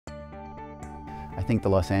I think the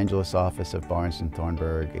Los Angeles office of Barnes &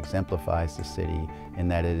 Thornburg exemplifies the city in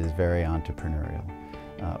that it is very entrepreneurial.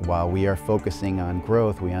 While we are focusing on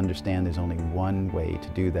growth, we understand there's only one way to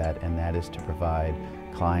do that, and that is to provide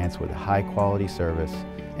clients with a high quality service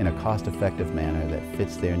in a cost-effective manner that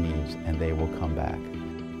fits their needs, and they will come back.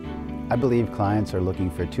 I believe clients are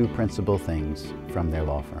looking for two principal things from their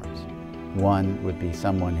law firms. One would be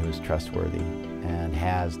someone who is trustworthy and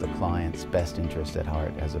has the client's best interest at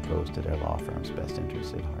heart as opposed to their law firm's best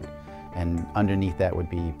interest at heart. And underneath that would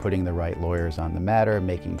be putting the right lawyers on the matter,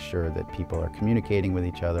 making sure that people are communicating with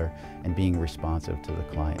each other and being responsive to the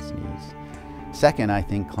client's needs. Second, I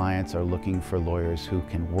think clients are looking for lawyers who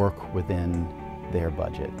can work within their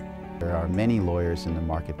budget. There are many lawyers in the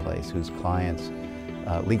marketplace whose clients'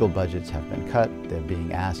 legal budgets have been cut. They're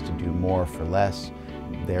being asked to do more for less.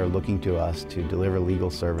 They're looking to us to deliver legal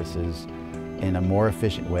services in a more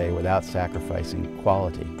efficient way without sacrificing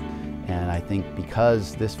quality. And I think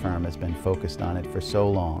because this firm has been focused on it for so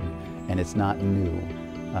long and it's not new,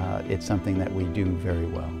 it's something that we do very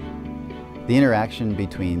well. The interaction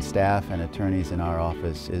between staff and attorneys in our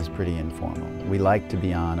office is pretty informal. We like to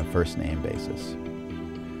be on a first-name basis.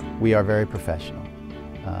 We are very professional,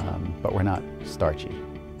 but we're not starchy.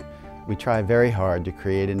 We try very hard to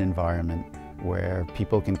create an environment where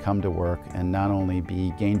people can come to work and not only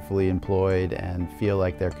be gainfully employed and feel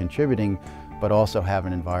like they're contributing, but also have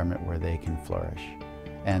an environment where they can flourish.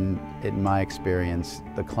 And in my experience,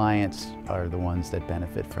 the clients are the ones that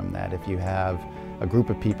benefit from that. If you have a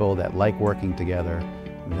group of people that like working together,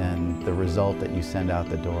 then the result that you send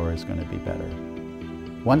out the door is going to be better.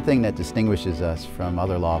 One thing that distinguishes us from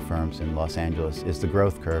other law firms in Los Angeles is the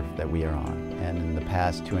growth curve that we are on. And in the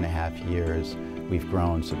past 2.5 years, we've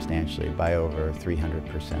grown substantially by over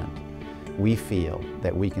 300%. We feel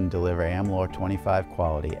that we can deliver AmLaw 25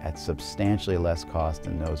 quality at substantially less cost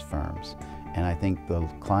than those firms. And I think the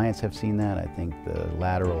clients have seen that. I think the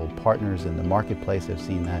lateral partners in the marketplace have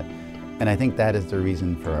seen that. And I think that is the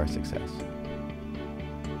reason for our success.